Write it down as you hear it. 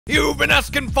You've been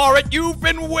asking for it, you've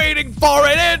been waiting for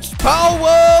it, it's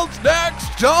Palworld's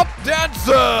next top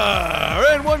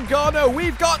dancer! In one corner,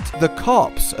 we've got the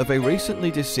corpse of a recently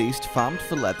deceased farmed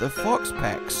for leather fox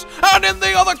pecs. And in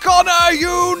the other corner,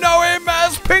 you know him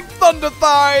as Pink Thunder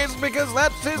Thighs, because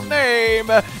that's his name.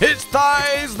 His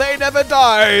thighs, they never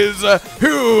dies.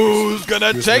 Who's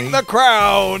gonna take the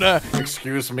crown?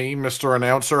 Excuse me, Mr.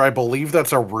 Announcer, I believe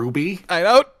that's a ruby. I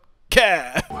don't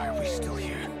care. Why are we still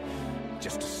here?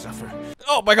 Just to suffer?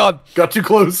 Oh my god. Got too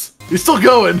close. He's still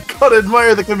going. Gotta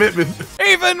admire the commitment.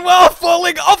 Even while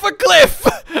falling off a cliff,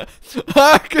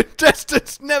 our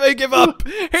contestants never give up.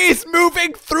 He's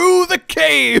moving through the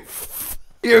cave.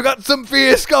 You got some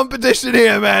fierce competition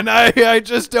here, man. I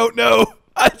just don't know.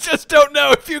 I just don't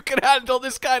know if you can handle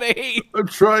this kind of heat. I'm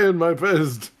trying my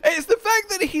best. It's the fact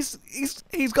that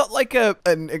he's got like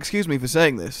and excuse me for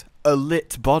saying this, a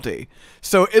lit body.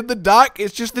 So in the dark,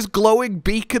 it's just this glowing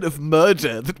beacon of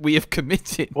murder that we have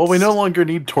committed. Well, we no longer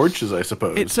need torches, I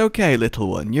suppose. It's okay, little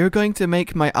one. You're going to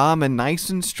make my armor nice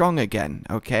and strong again,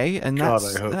 okay? And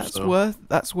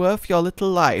that's worth your little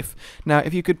life. Now,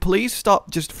 if you could please stop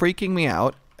just freaking me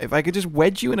out. If I could just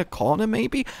wedge you in a corner,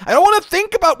 maybe? I don't want to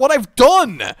think about what I've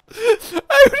done! How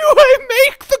do I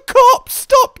make the corpse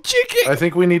stop jigging? I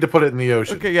think we need to put it in the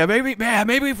ocean. Okay, yeah, maybe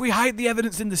if we hide the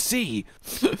evidence in the sea.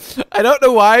 I don't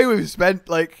know why we've spent,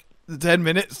 like, 10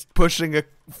 minutes pushing a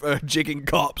jigging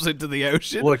corpse into the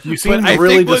ocean. Look, you seemed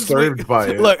really disturbed by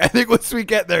it. Look, I think once we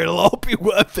get there, it'll all be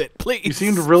worth it, please. You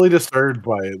seemed really disturbed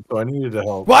by it, so I needed to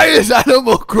help. Why is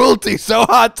animal cruelty so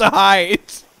hard to hide?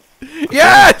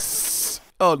 Yes!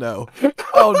 Oh no.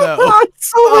 Oh no.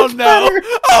 Oh no.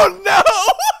 Oh no.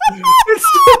 It's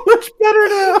so much better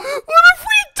now. What have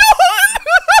we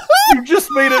done? You just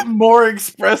made it more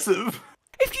expressive.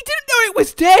 If you didn't know it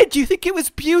was dead, you think it was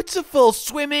beautiful,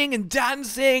 swimming and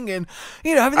dancing and,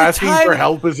 you know, having the time. Asking for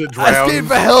help as it drowns. Asking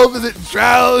for help as it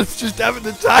drowns, just having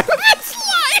the time of its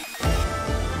life.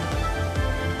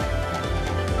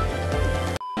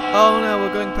 Oh no,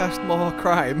 we're going past more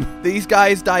crime. These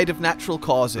guys died of natural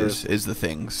causes, is the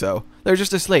thing, so they're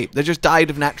just asleep. They just died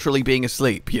of naturally being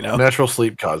asleep, you know? Natural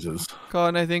sleep causes.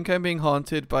 Con, I think I'm being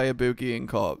haunted by a boogieing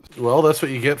corpse. Well, that's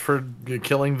what you get for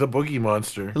killing the boogie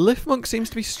monster. The Lift Monk seems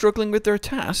to be struggling with their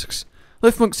tasks.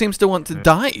 Lift Monk seems to want to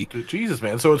die. Jesus,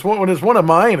 man. So when it's one of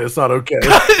mine, it's not okay.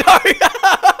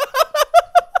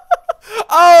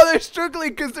 Oh, they're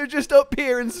struggling because they're just up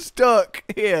here and stuck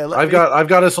here. I've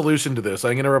got a solution to this.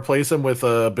 I'm gonna replace them with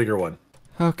a bigger one.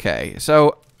 Okay,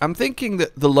 so I'm thinking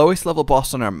that the lowest level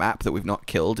boss on our map that we've not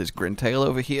killed is Grimtail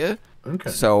over here. Okay.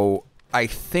 So I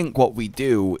think what we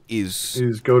do is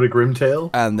go to Grimtail,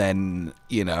 and then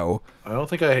I don't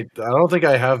think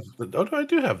I have. Oh no, I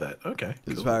do have that. Okay.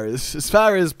 Cool. As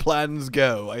far as plans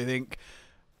go, I think.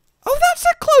 Oh, that's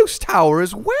a close tower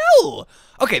as well.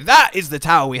 Okay, that is the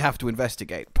tower we have to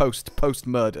investigate post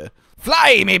murder.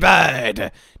 Fly me,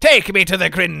 bird! Take me to the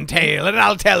Grimtail, and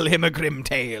I'll tell him a grim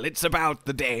tale. It's about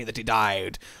the day that he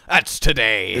died. That's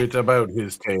today. It's about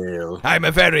his tale. I'm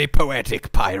a very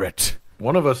poetic pirate.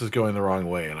 One of us is going the wrong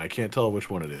way, and I can't tell which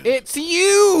one it is. It's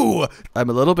you! I'm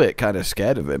a little bit kind of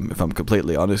scared of him, if I'm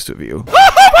completely honest with you.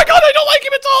 Oh my god, I don't like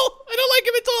him at all! I don't like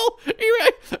him at all! Are you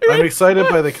right? I'm excited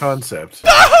by the concept.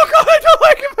 Oh god, I don't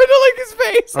like him! I don't like his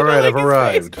face! Alright, I've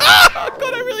arrived. Oh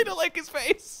god, I really don't like his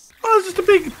face! Oh, it's just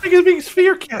a big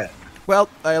sphere cat. Well,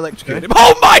 I electrocuted him.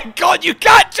 Oh my god, you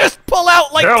can't just pull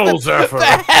out like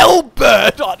the hell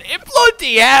bird on him!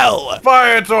 Bloody hell!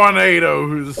 Fire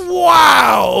tornadoes!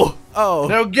 Wow! Oh.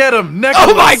 Now get him, Nicholas!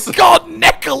 Oh my god,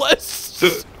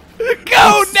 Nicholas!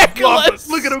 Go, Nicholas!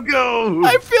 Look at him go!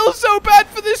 I feel so bad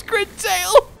for this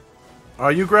Grimtail!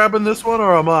 Are you grabbing this one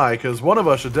or am I? Because one of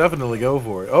us should definitely go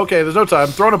for it. Okay, there's no time.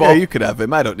 Throwing a ball. Yeah, you could have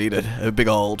him. I don't need a big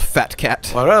old fat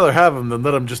cat. I'd rather have him than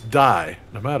let him just die,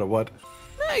 no matter what.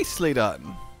 Nicely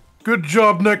done. Good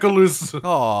job, Nicholas.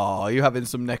 Oh, you having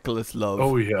some Nicholas love?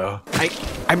 Oh yeah.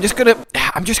 I'm just gonna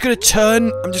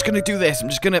turn. I'm just gonna do this. I'm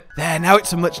just gonna. There. Now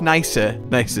it's a much nicer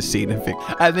scene.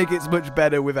 I think it's much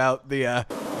better without the.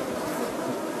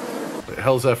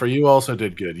 Hellzephyr, you also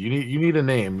did good. You need a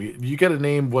name. You get a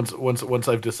name once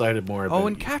I've decided more about it. Oh,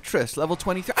 and Catras, level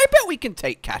 23. I bet we can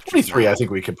take Catras. 23, I think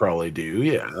we could probably do.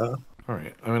 Yeah. All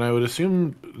right. I mean, I would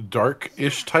assume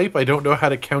dark-ish type. I don't know how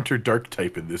to counter dark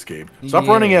type in this game. Stop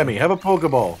running at me. Have a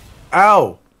Pokeball.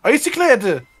 Ow!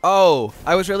 Icyclette! Oh,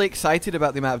 I was really excited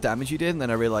about the amount of damage you did, and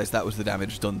then I realized that was the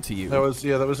damage done to you. That was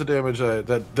the damage that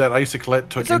Icyclette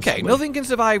took. It's okay. Instantly. Nothing can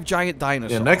survive giant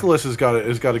dinosaurs. Yeah, Nicholas has got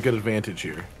a good advantage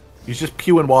here. He's just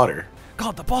pewing water.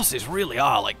 God, the bosses really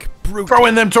are like brutal. Throw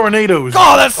in them tornadoes.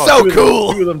 Oh, that's so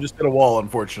cool. Two of them just hit a wall,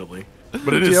 unfortunately.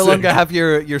 But it is Do you no sick. longer have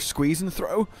your squeeze and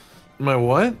throw? My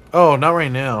what? Oh, not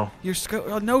right now. Your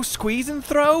no squeeze and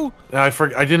throw? I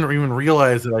didn't even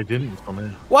realize that I didn't. Oh,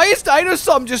 man. Why is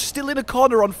Dinosaur just still in a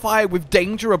corner on fire with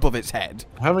danger above its head?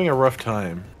 Having a rough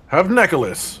time. Have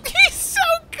Nicholas. He's so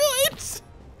good.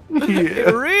 Yeah.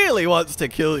 It really wants to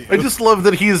kill you. I just love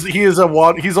that he's a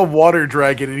water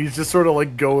dragon and he's just sort of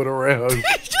like going around. He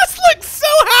just looks so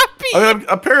happy. I mean,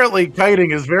 apparently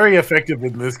kiting is very effective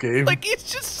in this game. Like he's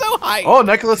just so hyped. Oh,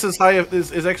 Nicholas is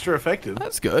is extra effective.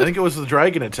 That's good. I think it was the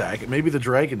dragon attack. Maybe the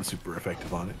dragon's super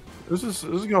effective on it. This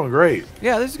is going great.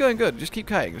 Yeah, this is going good. Just keep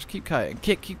kiting. Just keep kiting.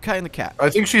 Keep kiting the cat. I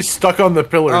think she's stuck on the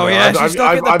pillar. Oh, now. yeah, she's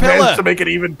stuck in the I pillar. managed to make it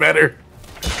even better.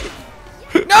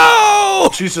 No!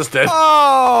 She's just dead.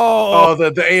 Oh! Oh,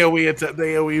 the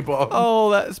AOE bomb. Oh,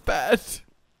 that's bad.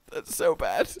 That's so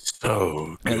bad.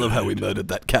 So I love how we murdered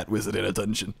that cat wizard in a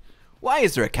dungeon. Why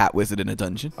is there a cat wizard in a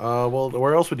dungeon? Well,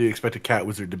 where else would you expect a cat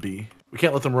wizard to be? We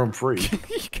can't let them roam free.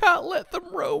 You can't let them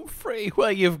roam free.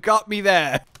 Well, you've got me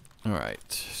there.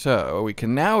 Alright, so we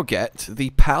can now get the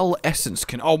Pal Essence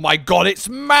Oh my god, it's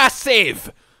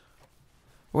massive!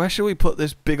 Where should we put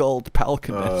this big old Pal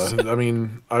condenser? I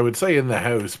mean, I would say in the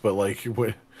house, but like,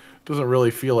 it doesn't really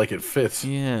feel like it fits.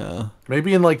 Yeah.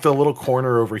 Maybe in like the little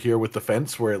corner over here with the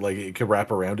fence where it could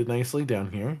wrap around it nicely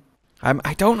down here.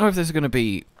 I don't know if this is going to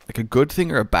be like a good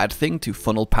thing or a bad thing to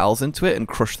funnel pals into it and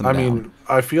crush them down. I mean,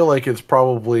 I feel like it's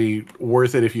probably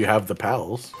worth it if you have the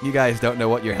pals. You guys don't know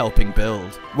what you're helping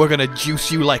build. We're going to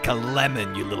juice you like a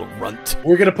lemon, you little runt.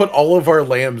 We're going to put all of our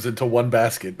lambs into one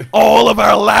basket. All of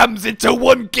our lambs into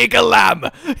one Giga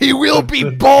Lamb. He will be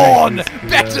born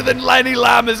better than Lenny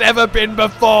Lamb has ever been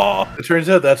before. It turns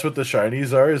out that's what the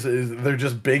shinies are, is they're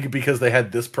just big because they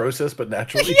had this process, but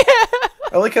naturally. Yeah.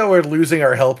 I like how we're losing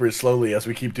our helpers slowly as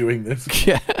we keep doing this.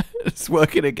 Yeah, it's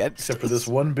working against Except for this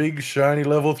one big shiny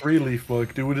level 3 leaf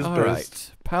bug doing his best.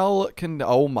 Alright, Pal can...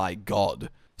 Oh my god.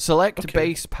 Select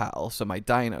base Pal, so my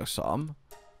Dinosom.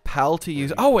 Pal to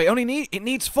use... Oh wait, it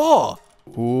needs 4!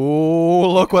 Ooh,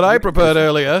 look what I prepared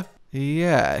earlier.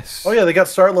 Yes. Oh yeah, they got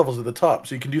start levels at the top,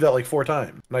 so you can do that like 4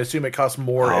 times. And I assume it costs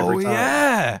more every time. Oh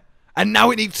yeah! And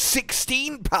now it needs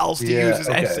 16 pals to use as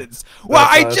essence. Well,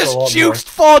 I that's just juiced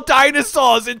 4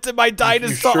 dinosaurs into my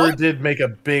dinosaur. You sure did make a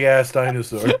big ass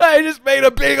dinosaur. I just made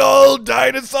a big old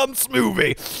dinosaur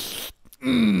smoothie.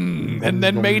 And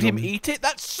then made him eat it?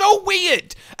 That's so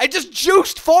weird! I just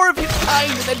juiced 4 of his kind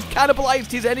and then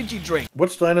cannibalized his energy drink.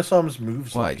 What's Dinosaur's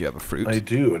moves Why, like? do you have a fruit? I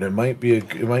do, and it might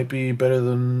be better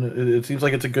than... It seems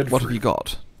like it's a good What fruit. have you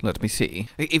got? Let me see.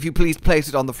 If you please place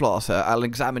it on the floor, sir, I'll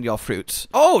examine your fruits.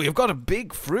 Oh, you've got a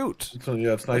big fruit. So,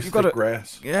 yeah, it's nice You've got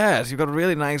grass. Yes, you've got a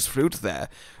really nice fruit there.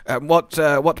 What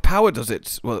power does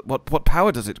it? What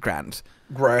power does it grant?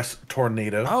 Grass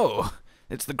tornado. Oh,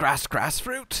 it's the grass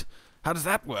fruit. How does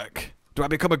that work? Do I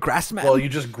become a grass man? Well, you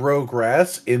just grow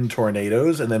grass in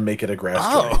tornadoes and then make it a grass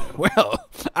tornado. Oh, well,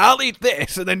 I'll eat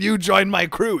this and then you join my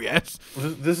crew, yes?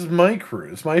 This is my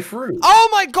crew. It's my fruit. Oh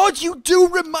my god, you do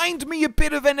remind me a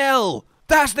bit of an L.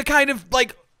 That's the kind of,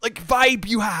 like vibe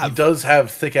you have. He does have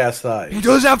thick-ass thighs. He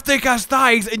does have thick-ass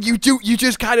thighs, and you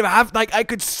just kind of have, like, I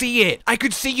could see it. I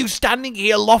could see you standing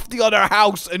here lofty on our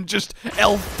house and just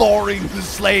L4ing the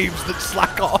slaves that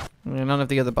slack off. None of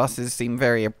the other bosses seem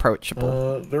very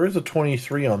approachable. There is a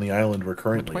 23 on the island we're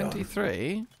currently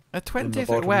 23? A on.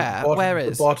 23? Where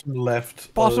is? The bottom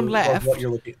left. Bottom left?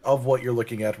 Of what you're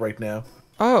looking at right now.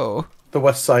 Oh. The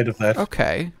west side of that.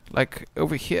 Okay. Like,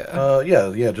 over here.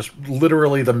 Yeah, just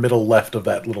literally the middle left of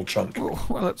that little chunk. Oh,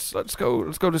 well, let's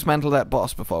go dismantle that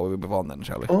boss before we move on then,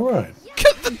 shall we? Alright.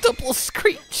 Get the double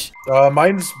screech!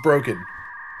 Mine's broken.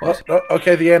 What?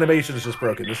 Okay, the animation is just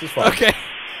broken. This is fine. Okay.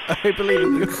 I believe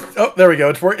in you. Oh, there we go.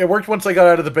 It worked once I got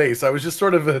out of the base. I was just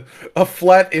sort of a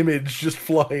flat image just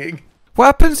flying. What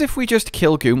happens if we just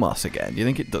kill Gumos again? Do you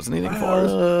think it does anything for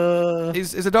us?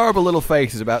 His adorable little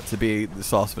face is about to be the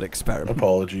source of an experiment.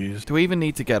 Apologies. Do we even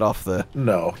need to get off the...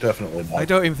 No, definitely not. I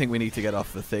don't even think we need to get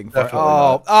off the thing. Definitely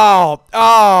not.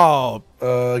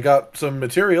 Got some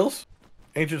materials.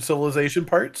 Ancient civilization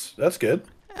parts. That's good.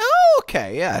 Oh,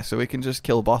 okay, yeah. So we can just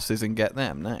kill bosses and get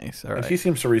them. Nice. All right. And he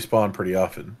seems to respawn pretty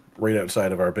often, right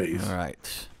outside of our base. All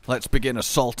right. Let's begin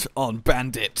assault on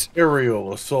Bandit.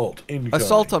 Aerial assault incoming.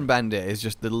 Assault on Bandit is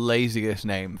just the laziest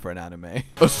name for an anime.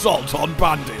 Assault on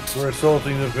Bandit. We're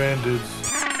assaulting the bandits.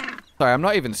 Sorry, I'm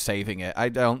not even saving it.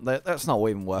 That's not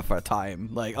even worth our time.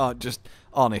 Like, just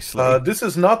honestly. This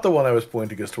is not the one I was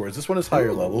pointing us towards. This one is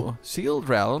higher level. Sealed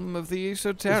Realm of the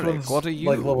Esoteric. This one's What are you?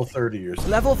 like level 30 or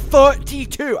something. Level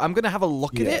 32. I'm gonna have a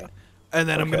look at it, and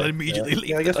then I'm gonna immediately leave.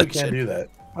 Yeah, I guess the we can do that.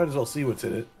 Might as well see what's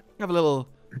in it. Have a little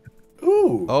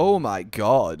Ooh. Oh my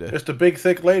god. Just a big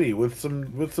thick lady with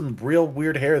some real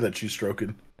weird hair that she's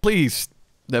stroking. Please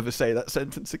never say that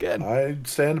sentence again. I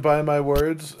stand by my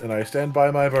words and I stand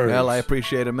by my birds. Well, I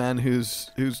appreciate a man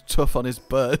who's tough on his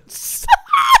birds.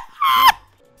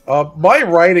 My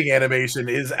writing animation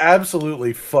is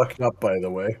absolutely fucked up, by the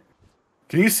way.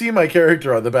 Can you see my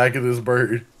character on the back of this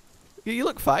bird? You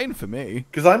look fine for me.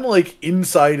 Because I'm like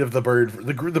inside of the bird.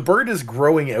 The bird is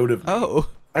growing out of me. Oh.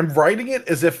 I'm writing it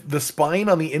as if the spine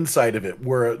on the inside of it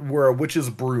were a witch's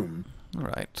broom.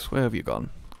 Alright, where have you gone?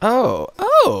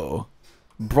 Oh!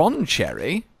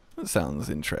 Broncherry? That sounds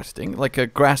interesting. Like a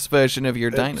grass version of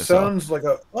your dinosaur. Sounds like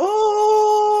a...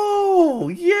 Oh,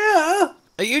 yeah!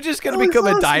 Are you just going to become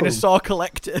a dinosaur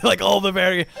collector? Like all the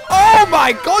very... Oh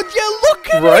my god, you look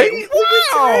at it!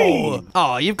 Wow!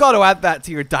 Oh, you've got to add that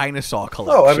to your dinosaur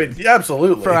collection. Oh, I mean,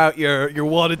 absolutely. Throw out your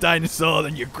water dinosaur,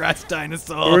 then your grass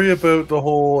dinosaur. Worry about the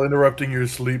whole interrupting your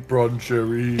sleep,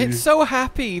 Broncherry. It's so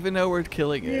happy even though we're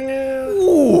killing it. Yeah.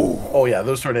 Ooh. Oh yeah,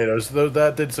 those tornadoes,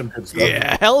 that did some good stuff.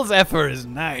 Yeah, Hell's Zephyr is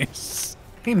nice.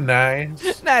 He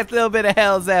nice. Nice little bit of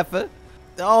Hell's Zephyr.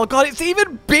 Oh god, it's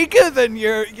even bigger than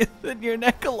your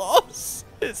Nekolos.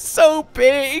 It's so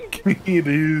big. It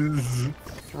is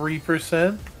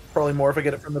 3%. Probably more if I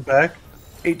get it from the back.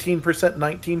 18%,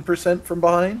 19% from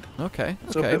behind. Okay,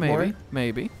 So okay,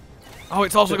 maybe. Oh,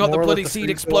 it's also Bit got the more bloody like the seed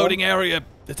free exploding area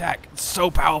attack. It's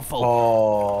so powerful.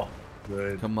 Oh,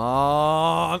 good. Come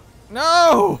on.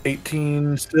 No!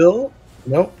 18 still?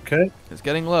 Nope, okay. It's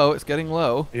getting low, it's getting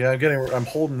low. Yeah, I'm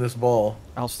holding this ball.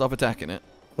 I'll stop attacking it.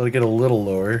 Let it get a little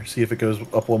lower, see if it goes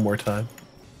up one more time.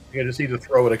 I just need to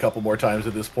throw it a couple more times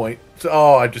at this point. So,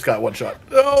 oh, I just got one shot.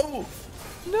 No!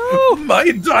 No!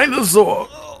 My dinosaur!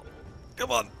 Oh,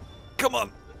 come on. Come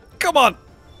on. Come on.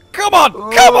 Come on.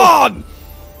 Come on!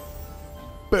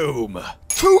 Boom.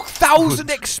 2,000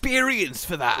 experience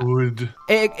for that. Good.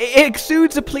 It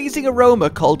exudes a pleasing aroma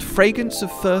called fragrance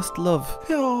of first love.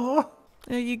 Aww.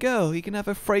 There you go. You can have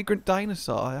a fragrant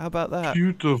dinosaur. How about that?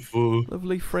 Beautiful.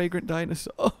 Lovely fragrant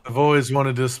dinosaur. I've always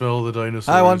wanted to smell the dinosaurs.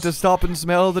 I want to stop and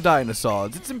smell the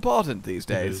dinosaurs. It's important these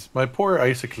days. My poor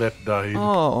Iciclep died.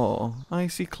 Oh,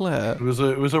 Icy Claire. It was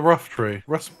a rough tray.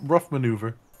 Rough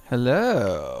maneuver.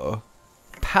 Hello.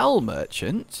 Pal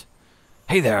merchant?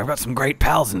 Hey there, I've got some great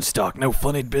pals in stock. No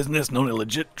funny business, no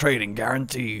legit trading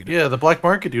guaranteed. Yeah, the black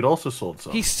market dude also sold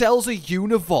some. He sells a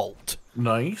univolt.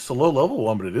 Nice. A low level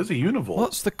one, but it is a univolt.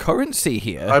 What's the currency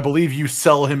here? I believe you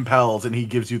sell him pals and he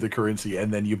gives you the currency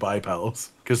and then you buy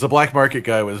pals. Because the black market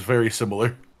guy was very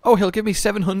similar. Oh, he'll give me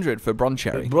 700 for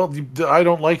Broncherry. Well, I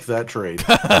don't like that trade.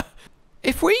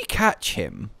 If we catch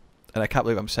him, and I can't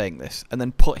believe I'm saying this, and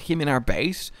then put him in our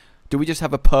base, do we just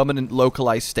have a permanent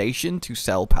localized station to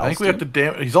sell pals? I think we have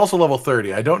to he's also level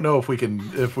 30. I don't know if we can.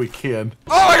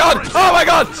 Oh my god! Oh my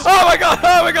god! Oh my god!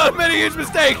 Oh my god! I made a huge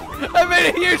mistake! I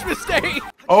made a huge mistake!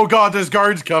 Oh god, there's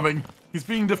guards coming. He's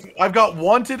being I've got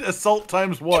wanted assault ×1.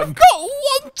 You've got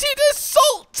wanted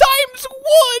assault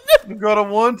 ×1! We've got a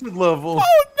wanted level.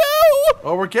 Oh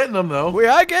no! Oh, we're getting him though. We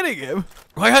are getting him.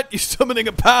 Why aren't you summoning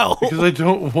a pal? Because I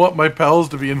don't want my pals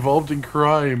to be involved in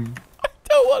crime. I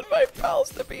don't want my pals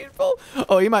to be involved.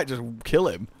 Oh, he might just kill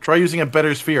him. Try using a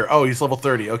better sphere. Oh, he's level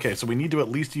 30. Okay, so we need to at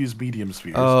least use medium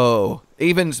spheres. Oh,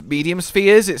 even medium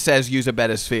spheres, it says use a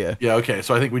better sphere. Yeah, okay,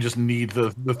 so I think we just need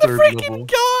the third freaking level.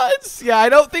 gods! Yeah, I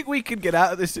don't think we can get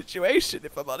out of this situation,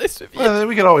 if I'm honest with you. Well, then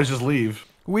we could always just leave.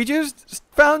 We just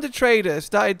found a trader,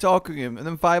 started talking to him, and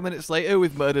then 5 minutes later,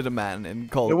 we've murdered a man in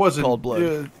cold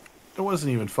blood. It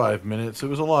wasn't even 5 minutes. It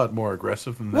was a lot more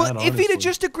aggressive than that, Well, if he'd have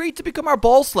just agreed to become our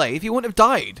ball slave, he wouldn't have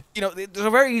died. You know, there's a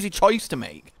very easy choice to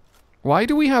make. Why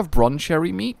do we have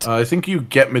Broncherry meat? I think you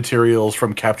get materials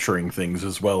from capturing things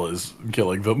as well as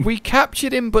killing them. We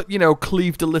captured him, but, you know,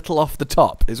 cleaved a little off the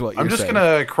top, is what you're saying. I'm just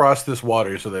gonna cross this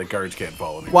water so that guards can't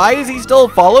follow me. Why is he still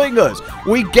following us?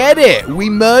 We get it. We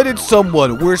murdered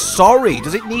someone. We're sorry.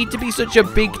 Does it need to be such a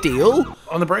big deal?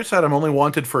 On the bright side, I'm only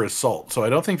wanted for assault, so I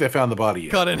don't think they found the body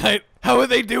yet. God, how are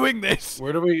they doing this?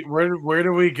 Where do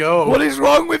we go? What is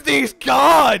wrong with these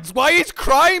guards? Why is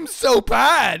crime so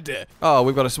bad? Oh,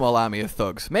 we've got a small army of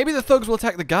thugs. Maybe the thugs will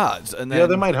attack the guards, and then... Yeah,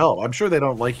 that might help. I'm sure they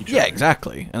don't like each other. Yeah,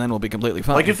 exactly. And then we'll be completely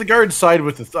fine. Like, if the guards side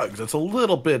with the thugs, it's a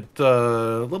little bit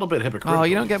hypocritical. Oh,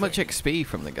 you don't get much XP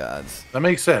from the guards. That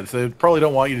makes sense. They probably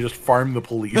don't want you to just farm the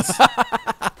police.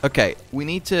 Okay, we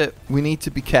need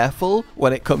to be careful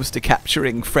when it comes to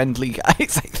capturing friendly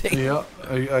guys, I think. Yeah,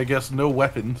 I guess no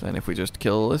weapons. And if we just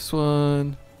kill this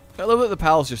one... I love that the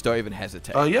pals just don't even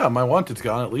hesitate. Yeah, my wanted's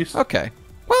gone at least. Okay.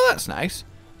 Well, that's nice.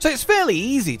 So it's fairly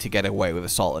easy to get away with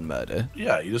assault and murder.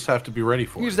 Yeah, you just have to be ready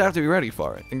for it. You just have to be ready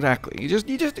for it. Exactly. You just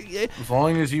As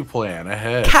long as you plan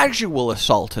ahead. casual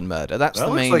assault and murder. That's That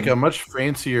the looks main. like a much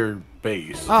fancier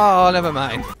base. Oh, never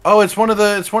mind. Oh, it's one of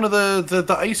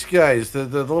the ice guys, the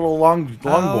little long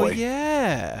Oh boy.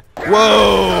 yeah.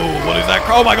 Whoa! What is that?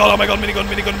 Oh my god! Oh my god!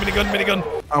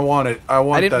 Minigun! I want it. I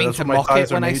want I didn't that. mean That's to what my mock it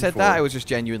thighs are when I made said for. that. I was just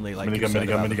genuinely like. Minigun.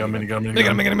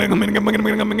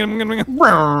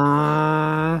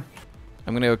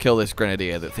 I'm gonna go kill this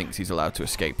grenadier that thinks he's allowed to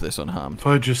escape this unharmed. If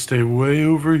I just stay way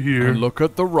over here. And look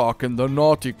at the rock in the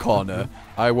naughty corner.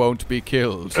 I won't be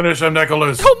killed. Finish him,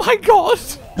 Nicholas. Oh my god!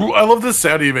 I love the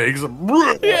sound he makes.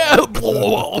 Yeah.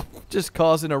 Just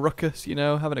causing a ruckus, you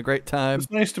know, having a great time.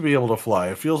 It's nice to be able to fly.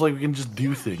 It feels like we can just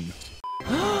do things.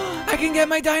 I can get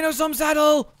my dinosaur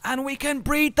saddle, and we can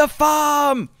breed the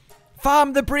farm.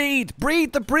 Farm the breed.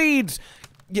 Breed the breeds.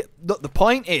 Yeah, the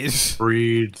point is.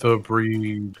 Breed the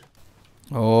breed.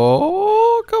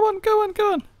 Oh, come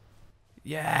on.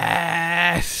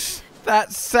 Yes.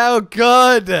 That's so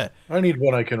good. I need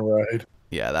one I can ride.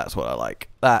 Yeah, that's what I like.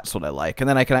 That's what I like. And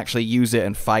then I can actually use it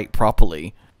and fight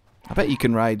properly. I bet you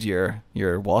can ride your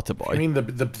water boy. I mean, the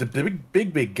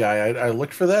big guy, I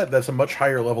looked for that. That's a much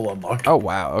higher level unlock. Oh,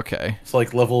 wow. Okay. It's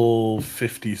like level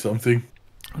 50 something.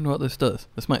 I wonder what this does.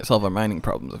 This might solve our mining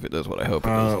problems if it does what I hope it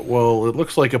does. Well, it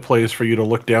looks like a place for you to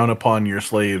look down upon your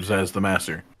slaves as the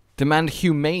master. Demand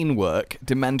humane work.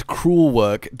 Demand cruel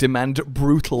work. Demand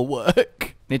brutal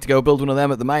work. Need to go build one of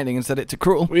them at the mining and set it to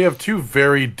cruel. We have two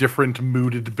very different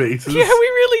mooded bases. Yeah, we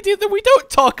really do. We don't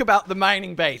talk about the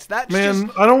mining base. That's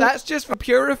That's just for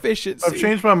pure efficiency. I've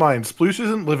changed my mind. Sploosh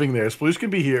isn't living there. Sploosh can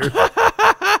be here.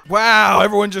 Wow,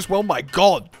 everyone just, oh my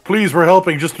god. Please, we're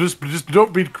helping. Just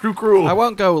don't be too cruel. I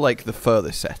won't go like the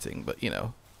furthest setting, but you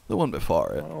know, the one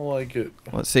before it. I don't like it.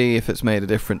 Let's see if it's made a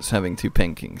difference having two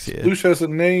pinkings here. Sploosh has a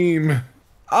name.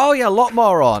 Oh yeah, a lot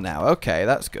more ore now. Okay,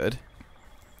 that's good.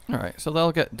 Alright, so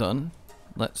they'll get done.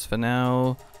 Let's for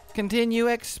now continue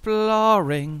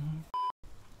exploring.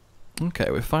 Okay,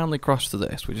 we've finally crossed to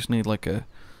this. We just need like a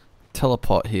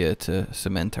teleport here to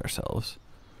cement ourselves.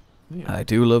 Yeah. I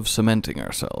do love cementing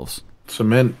ourselves.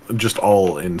 Cement just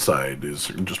all inside is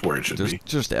just where it should be.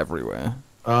 Just everywhere.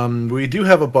 We do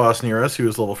have a boss near us who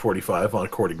is level 45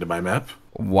 according to my map.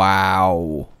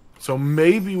 Wow. So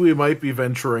maybe we might be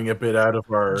venturing a bit out of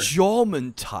our...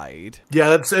 Jormuntide?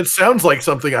 Yeah, it sounds like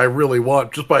something I really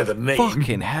want just by the name.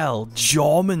 Fucking hell,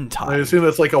 Jormuntide. I assume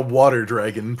that's like a water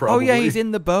dragon, probably. Oh yeah, he's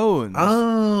in the bones.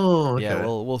 Oh, okay. Yeah,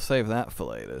 we'll save that for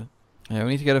later. Yeah,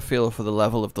 we need to get a feel for the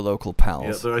level of the local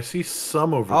pals. Yeah, I see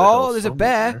some over there. Oh, there's a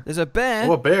bear. There's a bear.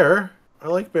 Oh, a bear. I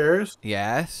like bears.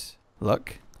 Yes.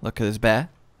 Look at this bear.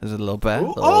 There's a little bear.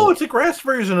 Oh, it's a grass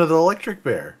version of the electric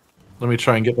bear. Let me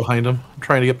try and get behind him. I'm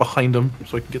trying to get behind him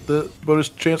so I can get the bonus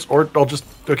chance, or I'll just...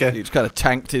 Okay. He just kind of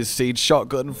tanked his siege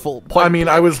shotgun full point. I mean,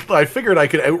 I figured I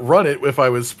could outrun it if I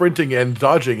was sprinting and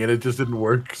dodging, and it just didn't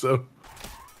work, so...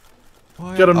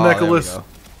 Get him, Nicholas.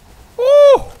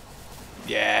 Woo!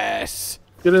 Yes!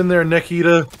 Get in there,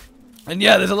 Nikita. And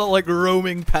yeah, there's a little, like,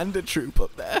 roaming panda troop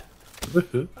up there.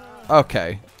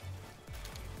 Okay.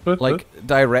 Like,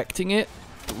 directing it,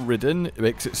 ridden,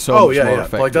 makes it so much more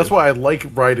effective. Like, that's why I like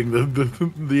riding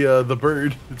the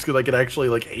bird. It's because I can actually,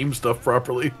 like, aim stuff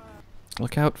properly.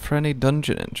 Look out for any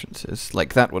dungeon entrances.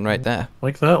 Like that one right there.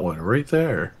 Like that one right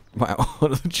there. Wow,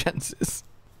 what are the chances?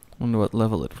 Wonder what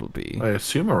level it will be. I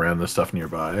assume around the stuff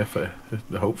nearby,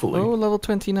 hopefully. Oh, level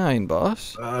 29,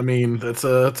 boss. I mean, it's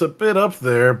a bit up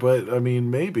there, but I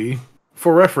mean, maybe.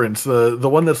 For reference, the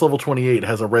one that's level 28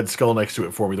 has a red skull next to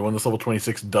it for me. The one that's level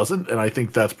 26 doesn't, and I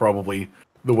think that's probably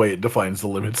the way it defines the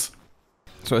limits.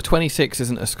 So a 26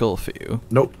 isn't a skull for you?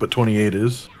 Nope, but 28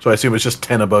 is. So I assume it's just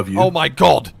 10 above you. Oh my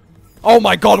god! Oh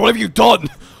my god, what have you done?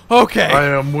 Okay. I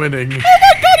am winning. Oh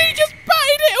my god, he just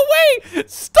batted it away!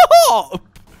 Stop!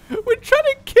 We're trying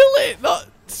to kill it, not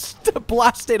to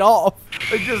blast it off.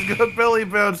 I just got belly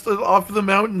bounced off the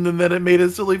mountain and then it made a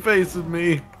silly face at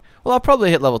me. Well, I'll probably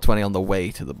hit level 20 on the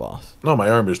way to the boss. No, my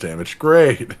arm is damaged.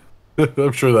 Great.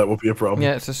 I'm sure that won't be a problem.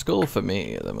 Yeah, it's a skull for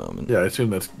me at the moment. Yeah, I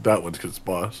assume that one's because it's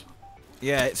boss.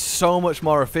 Yeah, it's so much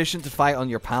more efficient to fight on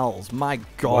your pals. My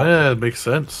god. Well, yeah, it makes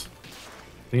sense.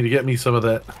 Need to get me some of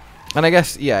that. And I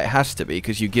guess, yeah, it has to be,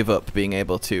 because you give up being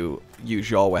able to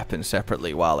use your weapon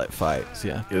separately while it fights,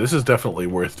 yeah. Yeah, this is definitely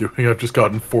worth doing. I've just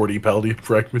gotten 40 Paladin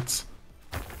fragments.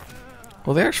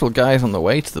 Well, the actual guys on the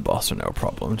way to the boss are no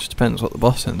problem. It just depends what the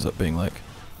boss ends up being like.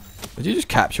 Did you just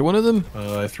capture one of them?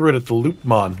 I threw it at the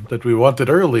Loopmon that we wanted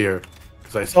earlier,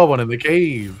 because I saw one in the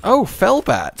cave. Oh,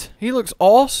 Felbat. He looks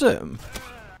awesome.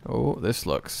 Oh, this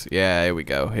looks... Yeah, here we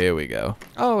go. Here we go.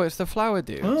 Oh, it's the flower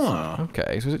dude. Oh.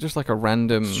 Okay, so is it just like a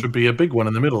random... Should be a big one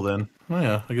in the middle then. Oh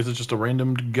yeah, I guess it's just a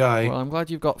random guy. Well, I'm glad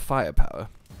you've got firepower.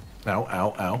 Ow,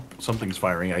 ow, ow. Something's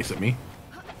firing ice at me.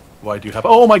 Why do you have...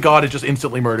 Oh my god, it just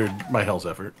instantly murdered my Hell's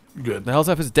Effort. Good. The Hell's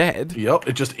Zephyr's dead? Yep,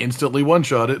 it just instantly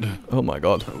one-shotted. Oh my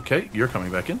god. Okay, you're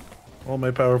coming back in. All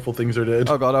my powerful things are dead.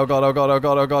 Oh god, oh god, oh god, oh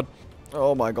god, oh god.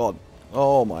 Oh my god.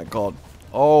 Oh my god.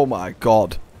 Oh my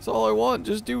god. That's all I want.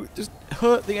 Just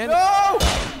hurt the enemy. No!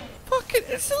 Fuck it,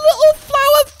 it's a little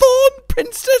flower thorn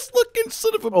princess looking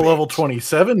son of a bitch. A level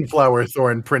 27 flower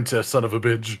thorn princess son of a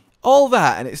bitch. All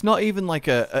that, and it's not even like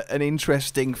an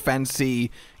interesting,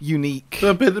 fancy, unique...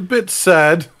 A bit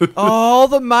sad. Oh,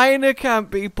 the minor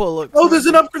camp people look... Oh, there's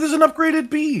an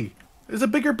upgraded bee. There's a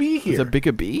bigger bee here. There's a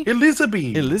bigger bee?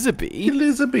 Elizabeth.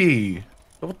 Elizabeth?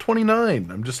 Level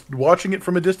 29. I'm just watching it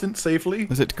from a distance safely.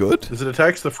 Is it good? As it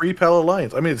attacks the Free Pal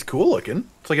Alliance. I mean, it's cool looking.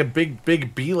 It's like a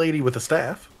big bee lady with a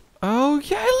staff. Oh,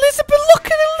 yeah, Elizabeth. Look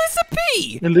at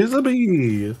Elizabeth.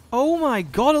 Elizabeth. Oh, my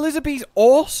God. Elizabeth's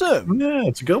awesome. Yeah,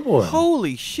 it's a good one.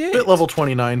 Holy shit. Bit level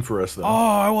 29 for us, though. Oh,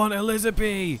 I want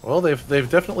Elizabeth. Well, they've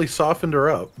definitely softened her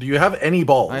up. Do you have any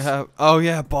balls? I have... Oh,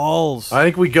 yeah, balls. I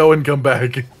think we go and come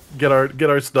back. Get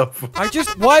our stuff. Why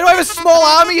do I have a small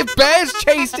army of bears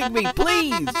chasing me?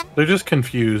 Please. They're just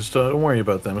confused. Don't worry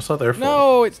about them. It's not their fault.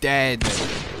 No, it's dead.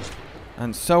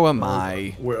 And so am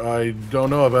I. I don't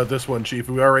know about this one, Chief.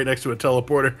 We are right next to a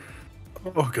teleporter.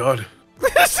 Oh, God.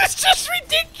 This is just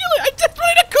ridiculous. I just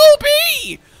wanted a cool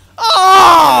bee.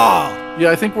 Oh!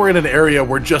 Yeah, I think we're in an area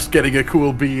where just getting a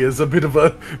cool bee is a bit of a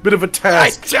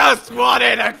task. I just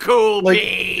wanted a cool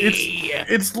bee.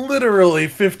 It's literally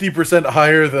 50%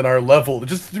 higher than our level.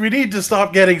 We need to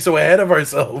stop getting so ahead of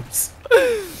ourselves.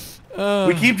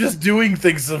 We keep just doing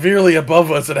things severely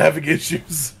above us and having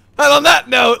issues. And on that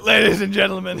note, ladies and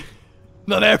gentlemen,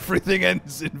 not everything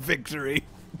ends in victory.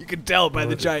 You can tell by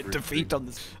the giant defeat on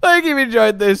this. If you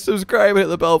enjoyed this, subscribe and hit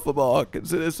the bell for more.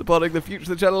 Consider supporting the future of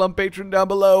the channel on Patreon down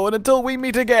below. And until we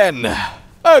meet again,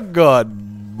 goodbye.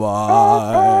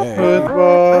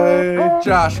 Goodbye.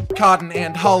 Josh, Cotton,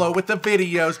 and Hollow with the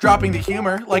videos, dropping the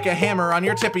humor like a hammer on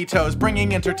your tippy toes,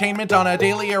 bringing entertainment on a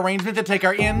daily arrangement to take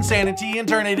our insanity and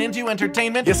turn it into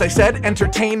entertainment. Yes, I said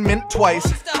entertainment twice,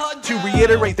 to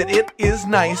reiterate that it is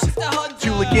nice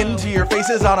to look into your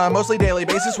faces on a mostly daily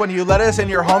basis when you let us in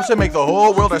your homes to make the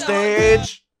whole world a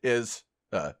stage.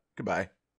 Goodbye.